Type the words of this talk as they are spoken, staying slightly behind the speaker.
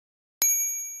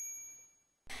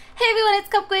Hey everyone, it's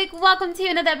Cupquake. Welcome to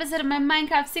another episode of my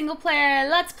Minecraft single player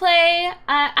Let's Play.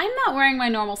 I'm not wearing my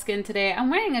normal skin today. I'm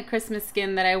wearing a Christmas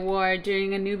skin that I wore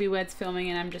during a Newbyweds filming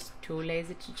and I'm just too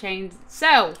lazy to change.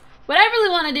 So, what I really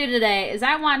want to do today is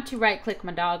I want to right click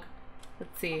my dog.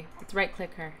 Let's see. Let's right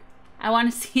click her. I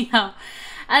want to see how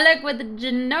I look with the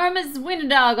ginormous wind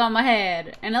dog on my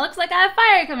head. And it looks like I have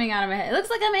fire coming out of my head. It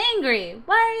looks like I'm angry.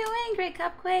 Why are you angry,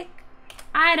 Cupquake?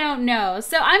 I don't know.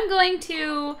 So I'm going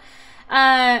to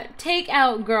take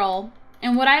out girl,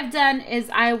 and what I've done is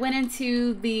I went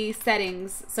into the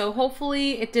settings, so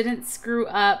hopefully it didn't screw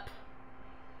up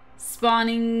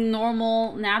spawning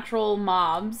normal natural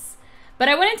mobs, but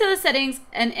I went into the settings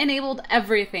and enabled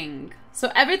everything,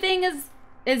 so everything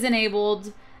is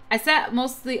enabled. I set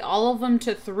mostly all of them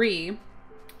to 3,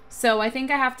 so I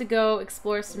think I have to go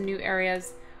explore some new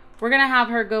areas. We're gonna have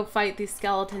her go fight these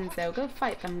skeletons though. Go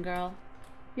fight them, girl.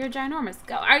 You're ginormous.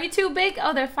 Go. Are you too big?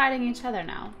 Oh, they're fighting each other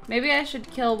now. Maybe I should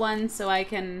kill one so I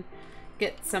can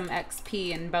get some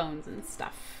XP and bones and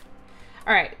stuff.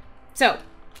 Alright, so.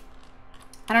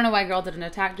 I don't know why girl didn't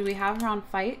attack. Do we have her on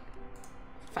fight?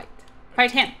 Fight.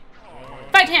 Fight him.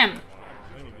 Fight him!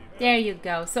 There you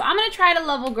go. So I'm going to try to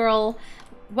level girl.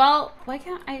 Well, why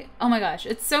can't I? Oh my gosh.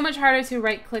 It's so much harder to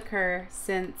right click her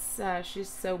since she's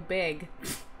so big.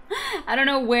 I don't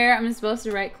know where I'm supposed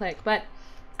to right click, but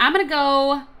I'm gonna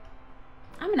go.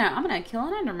 I'm gonna kill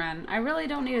an Enderman. I really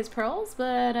don't need his pearls,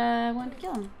 but I want to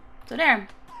kill him. So there.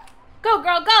 Go,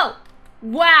 girl, go!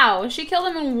 Wow, she killed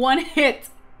him in one hit.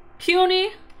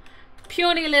 Puny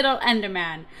little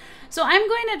Enderman. So I'm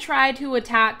going to try to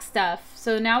attack stuff.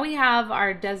 So now we have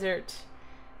our desert.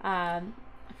 I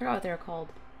forgot what they were called.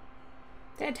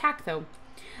 They attack though.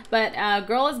 But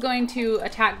girl is going to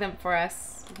attack them for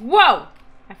us. Whoa!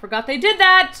 I forgot they did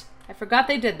that. I forgot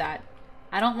they did that.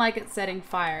 I don't like it setting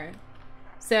fire.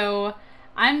 So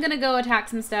I'm gonna go attack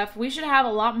some stuff. We should have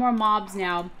a lot more mobs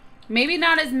now. Maybe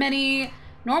not as many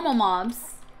normal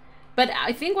mobs, but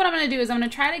I think what I'm gonna do is I'm gonna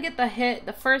try to get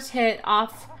the first hit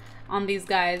off on these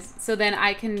guys so then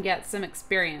I can get some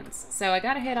experience. So I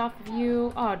got a hit off of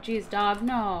you. Oh geez, dog,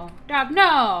 no. Dog,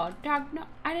 no. Dog, no.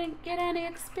 I didn't get any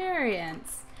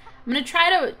experience. I'm gonna try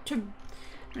to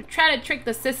trick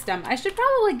the system. I should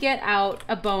probably get out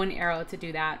a bow and arrow to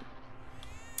do that.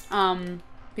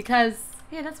 Because,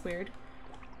 yeah, that's weird.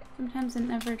 Sometimes it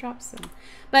never drops them.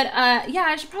 But, yeah,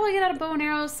 I should probably get out a bow and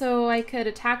arrow so I could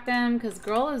attack them, because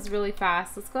girl is really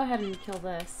fast. Let's go ahead and kill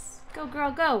this. Go,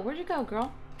 girl, go. Where'd you go,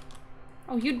 girl?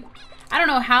 Oh, I don't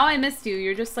know how I missed you.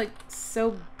 You're just, like,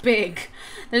 so big.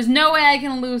 There's no way I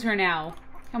can lose her now.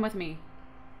 Come with me.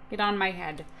 Get on my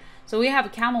head. So we have a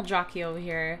camel jockey over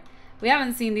here. We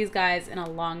haven't seen these guys in a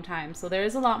long time, so there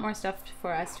is a lot more stuff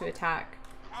for us to attack.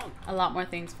 A lot more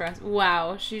things for us.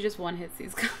 Wow, she just one-hits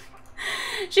these guys.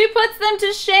 She puts them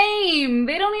to shame.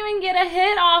 They don't even get a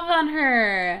hit off on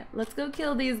her. Let's go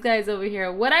kill these guys over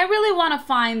here. What I really want to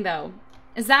find, though,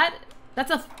 is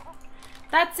that's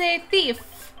a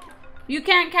thief. You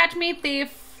can't catch me,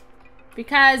 thief,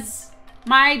 because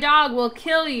my dog will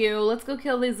kill you. Let's go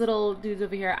kill these little dudes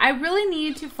over here. I really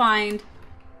need to find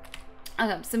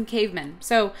some cavemen.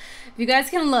 So if you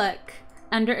guys can look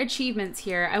under achievements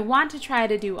here, I want to try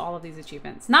to do all of these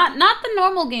achievements. Not the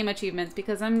normal game achievements,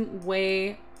 because I'm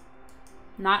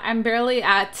barely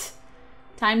at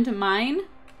time to mine.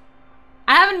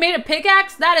 I haven't made a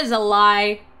pickaxe? That is a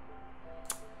lie.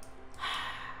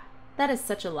 That is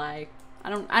such a lie. I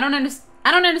don't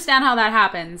understand how that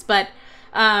happens, but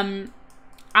I'm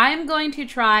going to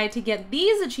try to get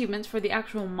these achievements for the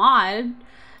actual mod.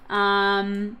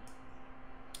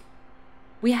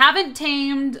 We haven't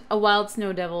tamed a wild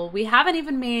snow devil. We haven't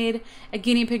even made a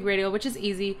guinea pig radio, which is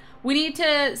easy. We need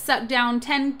to suck down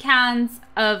 10 cans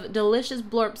of delicious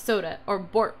blorp soda, or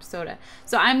borp soda.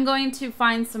 So I'm going to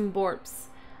find some borps.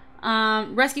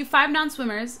 Rescue 5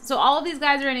 non-swimmers. So all of these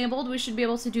guys are enabled. We should be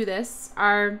able to do this.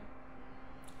 I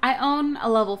own a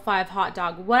level 5 hot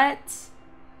dog. What?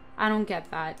 I don't get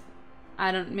that.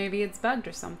 Maybe it's bugged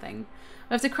or something.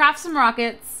 We have to craft some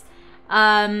rockets.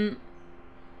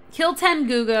 Kill 10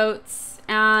 goo goats,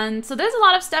 and so there's a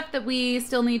lot of stuff that we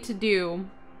still need to do.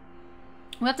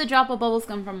 We have to drop a bubble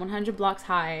scum from 100 blocks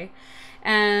high,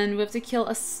 and we have to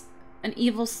kill an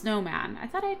evil snowman. I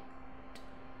thought I'd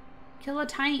kill a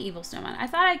tiny evil snowman. I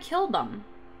thought I killed them.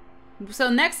 So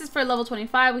next is for level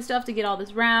 25. We still have to get all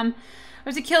this ram. We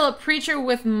have to kill a preacher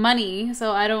with money.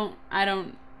 So I don't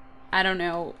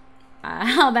know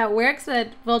how that works, but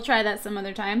we'll try that some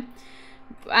other time.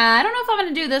 I don't know if I'm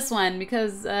gonna do this one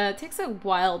because it takes a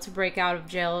while to break out of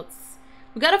jail.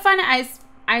 We gotta find an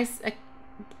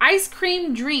ice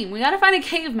cream dream. We gotta find a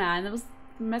caveman. That was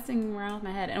messing around with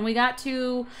my head. And we got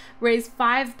to raise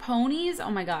 5 ponies.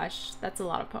 Oh my gosh, that's a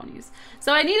lot of ponies.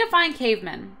 So I need to find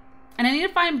cavemen. And I need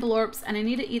to find blorps. And I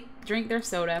need to drink their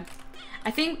soda.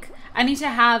 I think I need to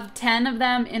have 10 of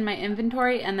them in my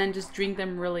inventory and then just drink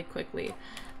them really quickly.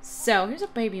 So here's a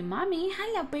baby mommy.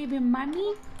 Hello, baby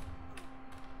mommy.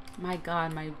 My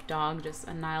God, my dog just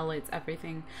annihilates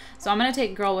everything. So I'm going to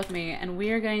take Girl with me and we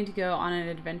are going to go on an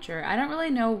adventure. I don't really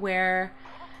know where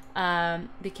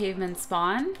the cavemen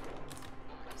spawn.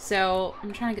 So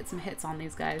I'm trying to get some hits on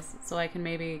these guys so I can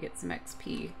maybe get some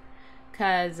XP.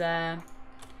 Because I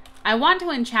want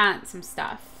to enchant some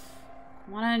stuff.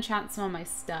 I want to enchant some of my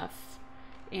stuff.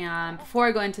 And before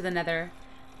I go into the nether,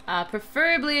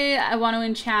 preferably I want to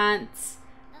enchant...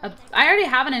 I already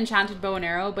have an enchanted bow and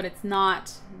arrow, but it's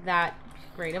not that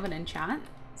great of an enchant.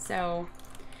 So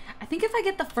I think if I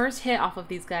get the first hit off of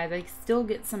these guys, I still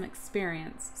get some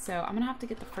experience. So I'm going to have to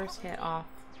get the first hit off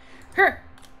her.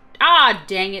 Ah,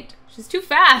 dang it. She's too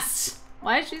fast.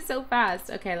 Why is she so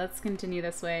fast? Okay, let's continue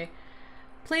this way.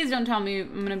 Please don't tell me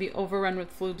I'm going to be overrun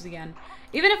with floobs again.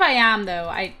 Even if I am,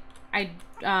 though,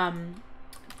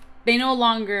 they no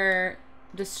longer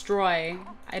destroy.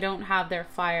 I don't have their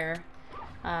fire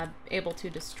able to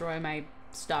destroy my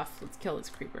stuff. Let's kill this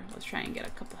creeper. Let's try and get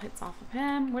a couple hits off of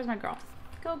him. Where's my girl?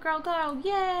 Go, girl, go.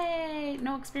 Yay!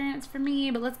 No experience for me,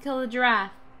 but let's kill the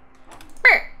giraffe.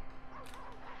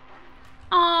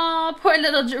 Aw, poor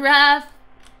little giraffe.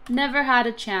 Never had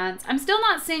a chance. I'm still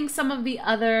not seeing some of the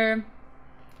other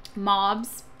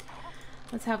mobs.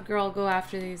 Let's have Girl go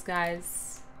after these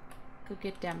guys. Go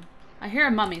get them. I hear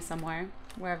a mummy somewhere.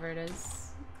 Wherever it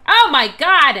is. Oh my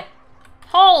God!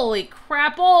 Holy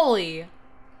crap-oly.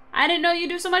 I didn't know you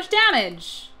do so much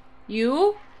damage.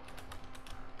 You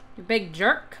big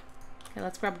jerk. Okay,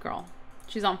 let's grab Girl.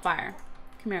 She's on fire.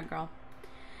 Come here, Girl.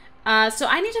 So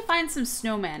I need to find some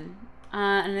snowmen.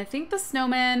 And I think the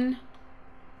snowmen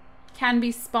can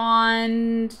be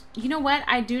spawned. You know what?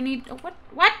 I do need...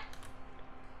 What?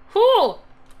 Who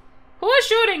is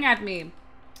shooting at me?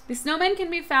 The snowmen can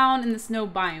be found in the snow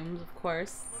biomes, of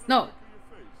course. No.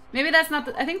 Maybe that's not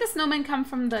the... I think the snowmen come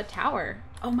from the tower.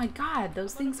 Oh my God,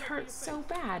 those things hurt so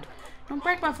bad. Don't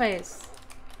break my face.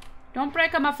 Don't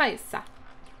break my face.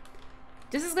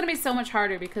 This is going to be so much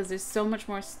harder because there's so much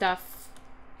more stuff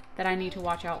that I need to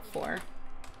watch out for.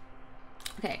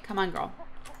 Okay, come on, Girl.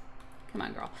 Come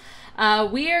on, Girl.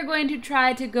 We are going to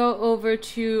try to go over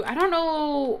to... I don't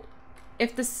know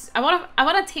if this... I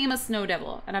want to tame a snow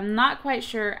devil, and I'm not quite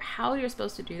sure how you're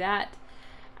supposed to do that.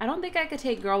 I don't think I could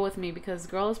take Girl with me because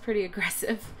Girl is pretty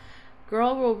aggressive.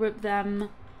 Girl will rip them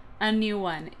a new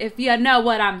one, if you know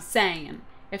what I'm saying,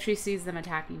 if she sees them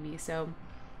attacking me. So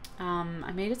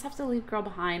I may just have to leave Girl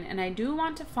behind, and I do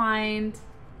want to find...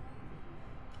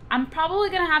 I'm probably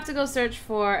going to have to go search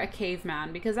for a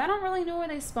caveman because I don't really know where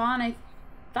they spawn. I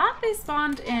thought they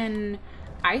spawned in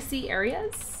icy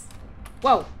areas.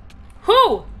 Whoa.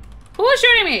 Who is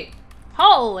shooting me?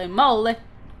 Holy moly.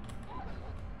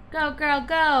 Go, Girl,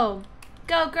 go.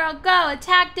 Go, Girl, go.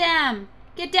 Attack them.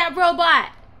 Get that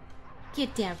robot.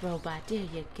 Get that robot. There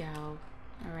you go.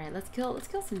 All right, let's kill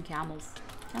some camels.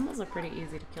 Camels are pretty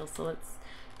easy to kill, so let's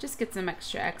just get some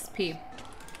extra XP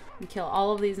and kill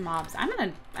all of these mobs. I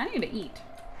need to eat.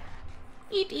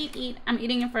 Eat. I'm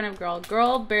eating in front of Girl.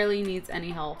 Girl barely needs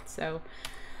any health, so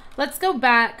let's go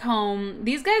back home.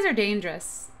 These guys are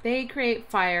dangerous. They create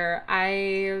fire.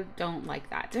 I don't like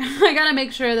that. I gotta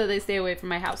make sure that they stay away from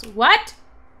my house. What?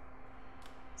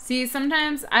 See,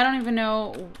 sometimes I don't even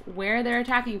know where they're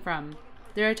attacking from.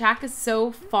 Their attack is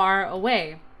so far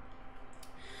away.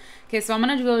 Okay, so I'm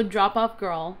gonna go drop off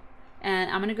Girl,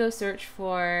 and I'm gonna go search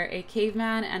for a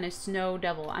caveman and a snow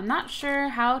devil. I'm not sure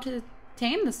how to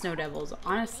tame the snow devils,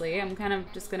 honestly. I'm kind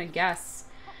of just gonna guess.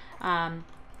 I'm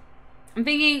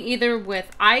thinking either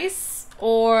with ice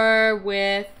or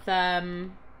with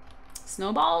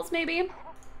snowballs, maybe.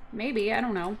 Maybe, I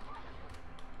don't know.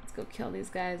 Let's go kill these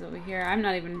guys over here. I'm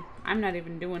not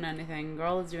even doing anything.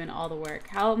 Girl is doing all the work.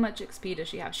 How much XP does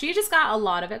she have? She just got a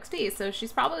lot of XP, so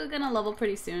she's probably gonna level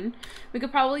pretty soon. We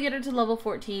could probably get her to level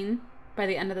 14 by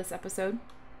the end of this episode.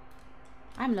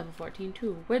 I'm level 14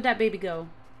 too. Where'd that baby go?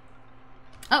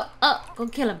 Oh, go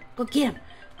kill him. Go get him.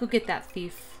 Go get that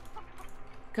thief.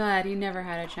 God, he never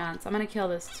had a chance. I'm gonna kill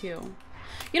this too.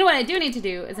 You know what I do need to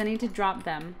do is I need to drop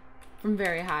them from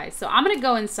very high. So I'm gonna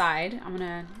go inside. I'm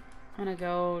gonna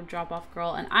go drop off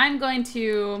Girl, and I'm going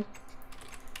to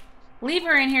leave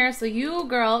her in here. So you,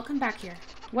 Girl, come back here.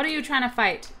 What are you trying to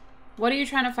fight? What are you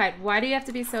trying to fight? Why do you have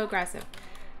to be so aggressive?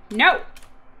 No!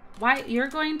 Why? You're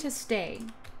going to stay.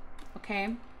 Okay?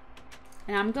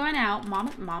 And I'm going out.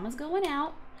 Mama's going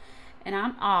out. And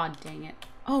I'm... Aw, dang it.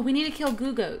 Oh, we need to kill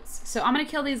goo goats. So I'm gonna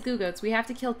kill these goo goats. We have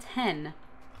to kill 10.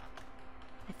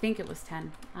 I think it was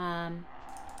 10.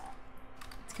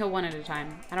 Let's kill one at a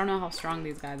time. I don't know how strong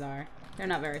these guys are. They're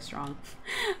not very strong.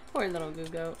 Poor little goo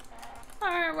goat.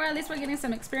 Alright, well, at least we're getting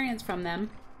some experience from them.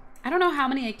 I don't know how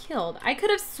many I killed. I could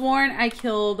have sworn I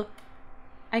killed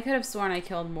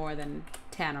more than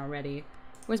 10 already.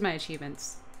 Where's my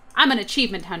achievements? I'm an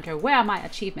achievement hunter. Where are my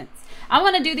achievements? I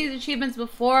want to do these achievements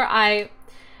before I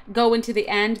go into the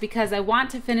end because I want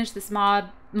to finish this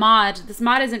mod. This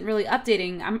mod isn't really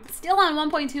updating. I'm still on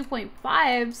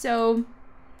 1.2.5, so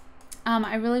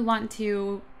I really want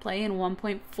to play in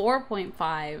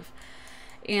 1.4.5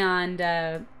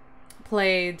 and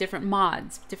play different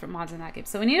mods in that game.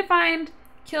 So we need to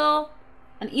kill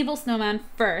an evil snowman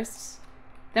first.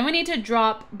 Then we need to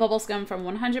drop bubble scum from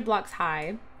 100 blocks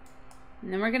high.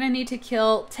 And then we're gonna need to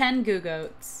kill 10 goo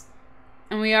goats.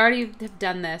 And we already have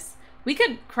done this. We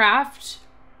could craft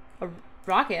a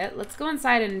rocket. Let's go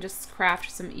inside and just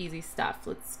craft some easy stuff.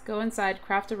 Let's go inside,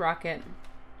 craft a rocket.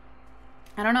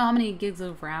 I don't know how many gigs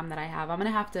of RAM that I have. I'm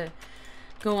gonna have to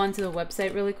go onto the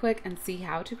website really quick and see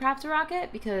how to craft a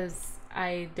rocket because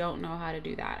I don't know how to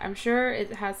do that. I'm sure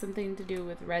it has something to do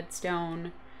with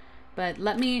redstone, but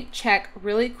let me check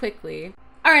really quickly.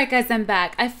 Alright guys, I'm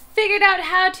back. I figured out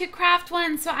how to craft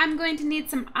one, so I'm going to need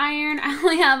some iron. I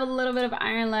only have a little bit of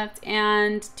iron left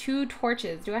and 2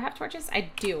 torches. Do I have torches? I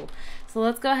do. So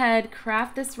let's go ahead,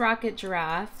 craft this rocket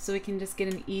giraffe so we can just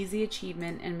get an easy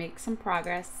achievement and make some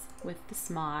progress with this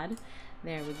mod.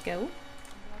 There we go.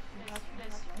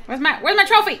 Where's my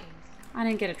trophy? I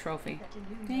didn't get a trophy.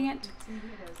 Dang it.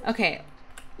 Okay,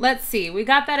 let's see. We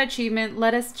got that achievement.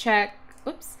 Let us check.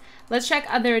 Oops. Let's check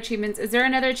other achievements. Is there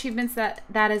another achievement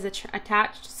that is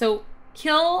attached? So,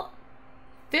 kill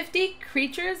 50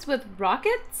 creatures with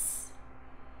rockets?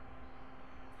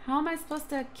 How am I supposed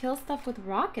to kill stuff with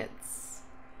rockets?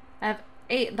 I have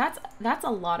 8. That's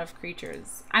a lot of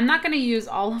creatures. I'm not going to use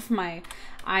all of my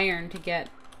iron to get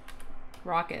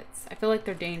rockets. I feel like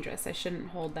they're dangerous. I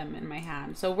shouldn't hold them in my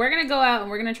hand. So we're going to go out and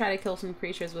we're going to try to kill some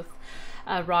creatures with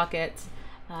rockets.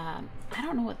 I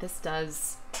don't know what this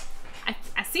does.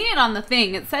 I seen it on the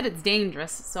thing. It said it's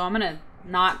dangerous, so I'm gonna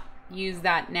not use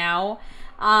that now.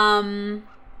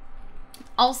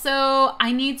 Also,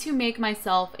 I need to make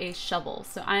myself a shovel.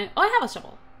 So I have a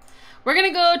shovel. We're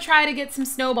gonna go try to get some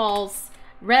snowballs.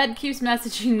 Red keeps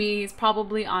messaging me. He's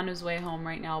probably on his way home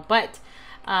right now, but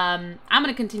I'm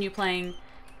gonna continue playing,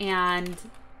 and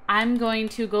I'm going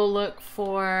to go look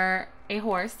for a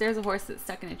horse. There's a horse that's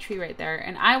stuck in a tree right there,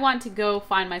 and I want to go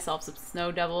find myself some snow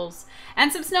devils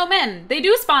and some snowmen. They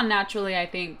do spawn naturally, I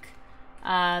think.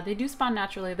 They do spawn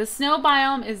naturally. The snow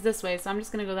biome is this way, so I'm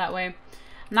just gonna go that way. I'm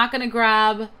not gonna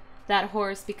grab that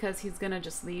horse because he's gonna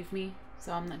just leave me,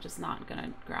 so I'm just not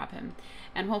gonna grab him.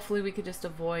 And hopefully we could just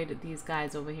avoid these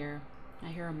guys over here. I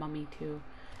hear a mummy too,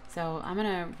 so I'm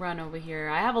gonna run over here.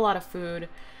 I have a lot of food.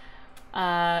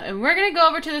 And we're gonna go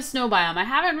over to the snow biome. I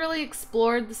haven't really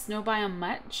explored the snow biome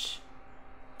much.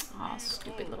 Oh,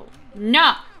 stupid little...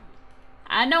 No!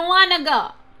 I don't wanna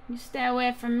go! You stay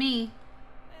away from me.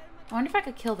 I wonder if I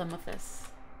could kill them with this.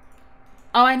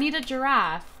 Oh, I need a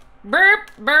giraffe.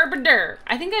 Burp, burp, dur.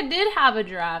 I think I did have a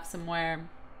giraffe somewhere.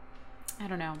 I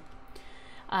don't know.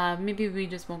 Maybe we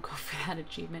just won't go for that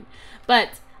achievement.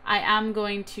 But I am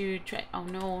going to try... Oh,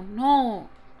 no, no.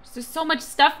 There's so much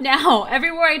stuff now.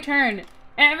 Everywhere I turn,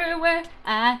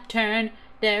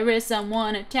 there is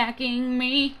someone attacking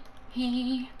me.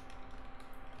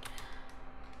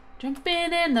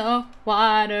 Jumping in the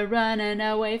water, running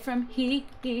away from he.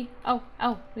 Oh,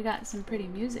 we got some pretty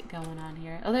music going on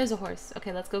here. Oh, there's a horse.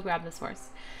 Okay, let's go grab this horse.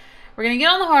 We're gonna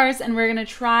get on the horse and we're gonna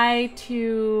try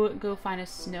to go find a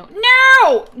snow.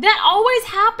 No! That always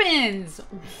happens.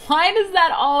 Why does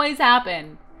that always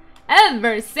happen?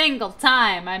 Every single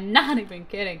time, I'm not even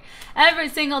kidding. Every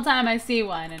single time I see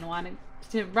one and want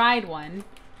to ride one,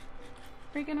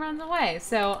 freaking runs away.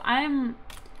 So I'm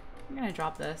gonna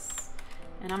drop this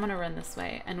and I'm gonna run this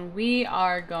way. And we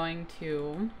are going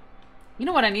to, you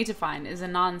know what I need to find is a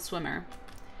non-swimmer.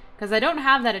 Because I don't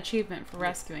have that achievement for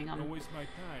rescuing them.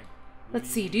 Let's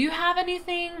see, do you have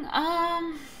anything?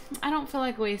 I don't feel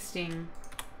like wasting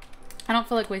my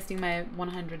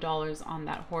 $100 on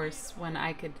that horse when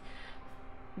I could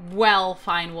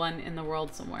find one in the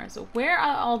world somewhere. So where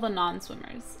are all the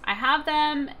non-swimmers? I have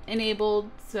them enabled,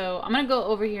 so I'm gonna go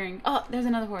over here and... Oh, there's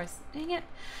another horse. Dang it.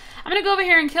 I'm gonna go over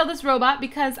here and kill this robot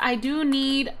because I do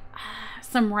need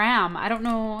some RAM. I don't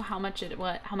know how much it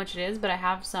is, but I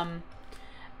have some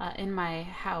in my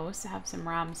house. I have some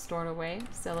RAM stored away.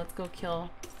 So let's go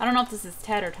kill... I don't know if this is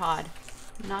Ted or Todd.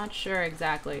 I'm not sure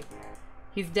exactly.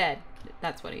 He's dead.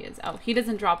 That's what he is. Oh, he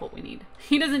doesn't drop what we need.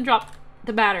 He doesn't drop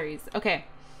the batteries. Okay.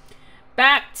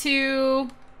 Back to...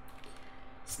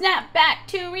 Snap back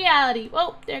to reality.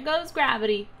 Whoa, there goes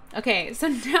gravity. Okay, so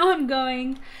now I'm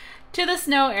going to the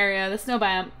snow area, the snow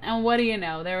biome. And what do you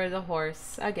know? There was a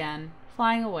horse, again,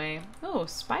 flying away. Oh,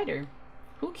 spider.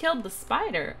 Who killed the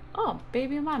spider? Oh,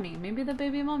 baby mommy. Maybe the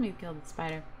baby mommy killed the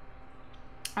spider.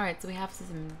 Alright, so we have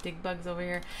some dig bugs over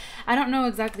here. I don't know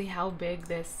exactly how big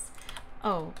this...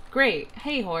 Oh, great.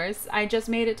 Hey, horse. I just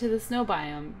made it to the snow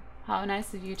biome. How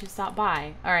nice of you to stop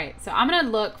by. Alright, so I'm going to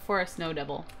look for a snow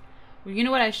devil. Well, you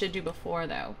know what I should do before,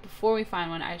 though? Before we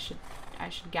find one, I should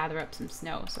gather up some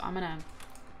snow. So I'm gonna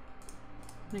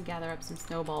gather up some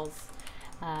snowballs.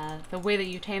 The way that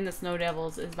you tame the snow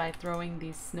devils is by throwing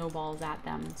these snowballs at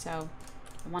them. So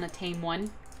I want to tame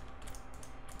one.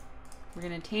 We're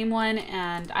gonna tame one,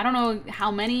 and I don't know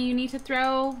how many you need to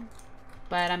throw,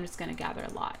 but I'm just gonna gather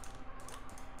a lot.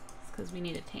 It's because we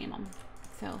need to tame them.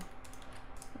 So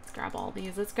let's grab all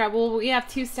these. Let's grab. Well, we have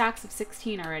 2 stacks of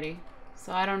 16 already.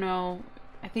 So I don't know.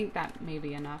 I think that may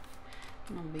be enough.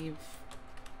 I'm gonna leave.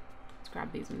 Let's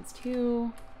grab these ones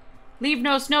too. Leave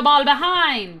no snowball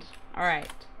behind. All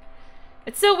right.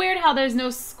 It's so weird how there's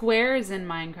no squares in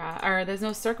Minecraft, or there's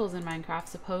no circles in Minecraft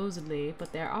supposedly,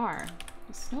 but there are.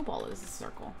 A snowball is a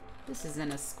circle. This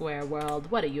isn't a square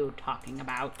world. What are you talking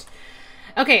about?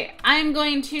 Okay, I'm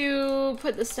going to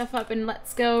put this stuff up and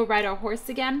let's go ride our horse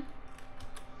again.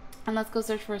 And let's go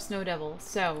search for a snow devil.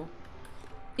 So,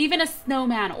 even a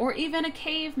snowman or even a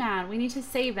caveman, we need to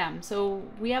save them. So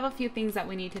we have a few things that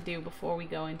we need to do before we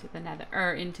go into the nether,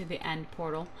 or into the end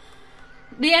portal.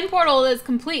 The end portal is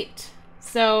complete.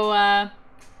 So I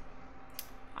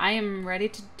am ready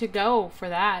to go for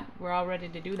that. We're all ready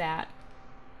to do that.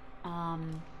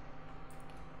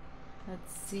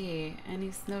 Let's see.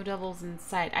 Any snow devils in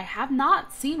sight? I have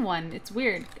not seen one. It's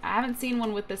weird. I haven't seen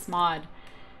one with this mod.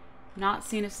 Not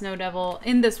seen a snow devil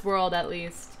in this world, at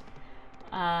least.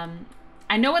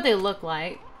 I know what they look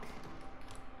like.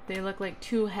 They look like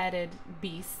 2-headed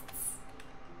beasts.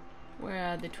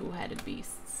 Where are the 2-headed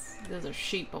beasts? Those are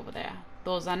sheep over there.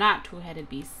 Those are not 2-headed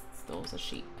beasts. Those are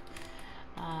sheep.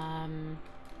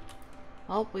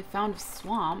 Well, we found a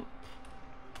swamp.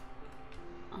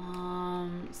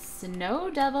 Snow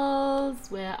devils,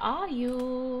 where are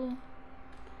you?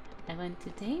 I want to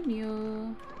tame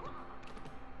you.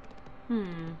 I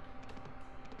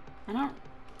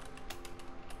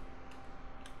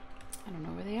don't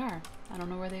know where they are. I don't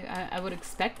know where they... I would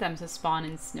expect them to spawn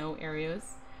in snow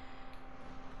areas.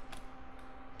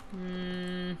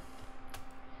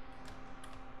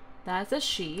 That's a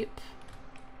sheep.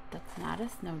 That's not a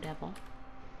snow devil.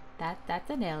 That's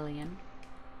an alien.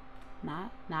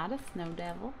 Not a snow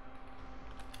devil.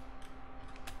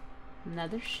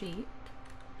 Another sheep.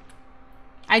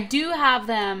 I do have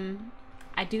them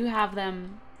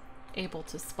able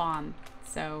to spawn,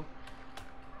 so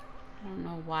I don't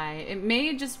know why. It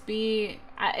may just be...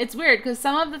 It's weird, because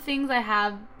some of the things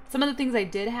I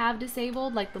did have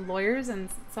disabled, like the lawyers, and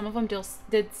some of them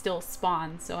did still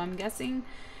spawn. So I'm guessing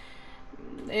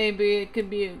maybe it could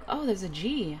be... Oh, there's a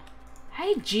G.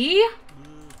 Hey, G!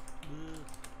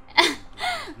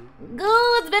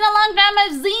 Goo, it's been a long time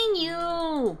I've seen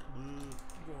you!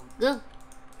 Goo.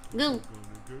 Goo.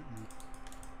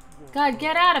 God,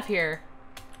 get out of here.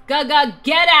 God,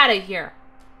 get out of here!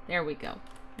 There we go.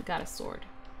 We got a sword.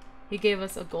 He gave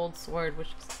us a gold sword, which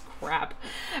is crap.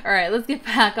 Alright, let's get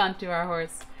back onto our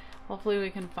horse. Hopefully we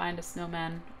can find a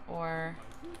snowman or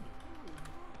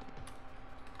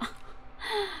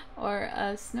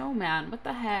a snowman. What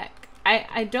the heck?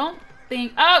 I don't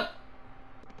think... Oh!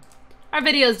 Our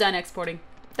video's done exporting.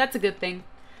 That's a good thing.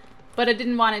 But I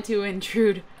didn't want it to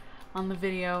intrude on the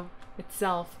video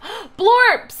itself.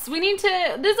 Blorps! We need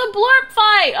to... There's a blorp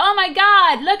fight! Oh my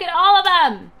god! Look at all of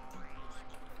them!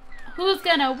 Who's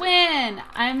gonna win?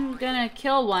 I'm gonna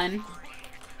kill one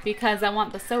because I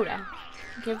want the soda.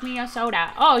 Give me your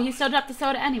soda. Oh, he still dropped the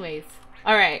soda anyways.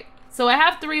 Alright, so I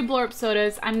have 3 blorp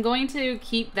sodas. I'm going to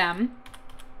keep them.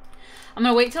 I'm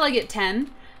gonna wait till I get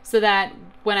 10 so that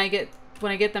when I get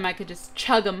them I could just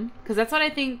chug them, because that's what I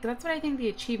think the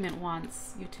achievement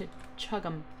wants you to chug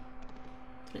them.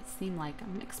 That's what it seemed like.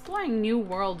 I'm exploring new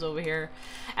worlds over here.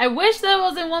 I wish that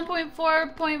was in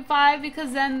 1.4.5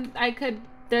 because then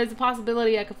there's a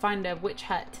possibility I could find a witch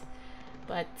hut,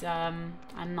 but I'm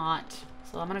not.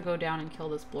 So I'm gonna go down and kill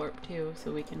this blorp too,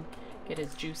 so we can get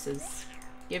his juices.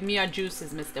 Give me your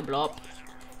juices, Mr. Blorp.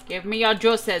 Give me your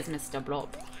juices, Mr. Blorp.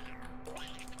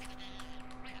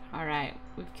 Alright,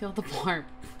 we've killed the blorp.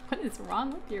 What is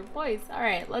wrong with your voice?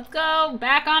 Alright, let's go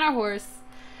back on our horse.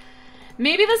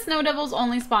 Maybe the snow devils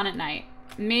only spawn at night.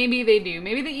 Maybe they do.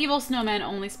 Maybe the evil snowmen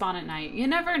only spawn at night. You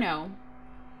never know.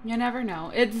 You never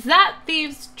know. It's that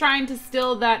thief's trying to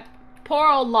steal that poor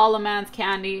old Lala man's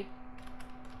candy.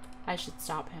 I should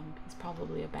stop him. He's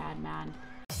probably a bad man.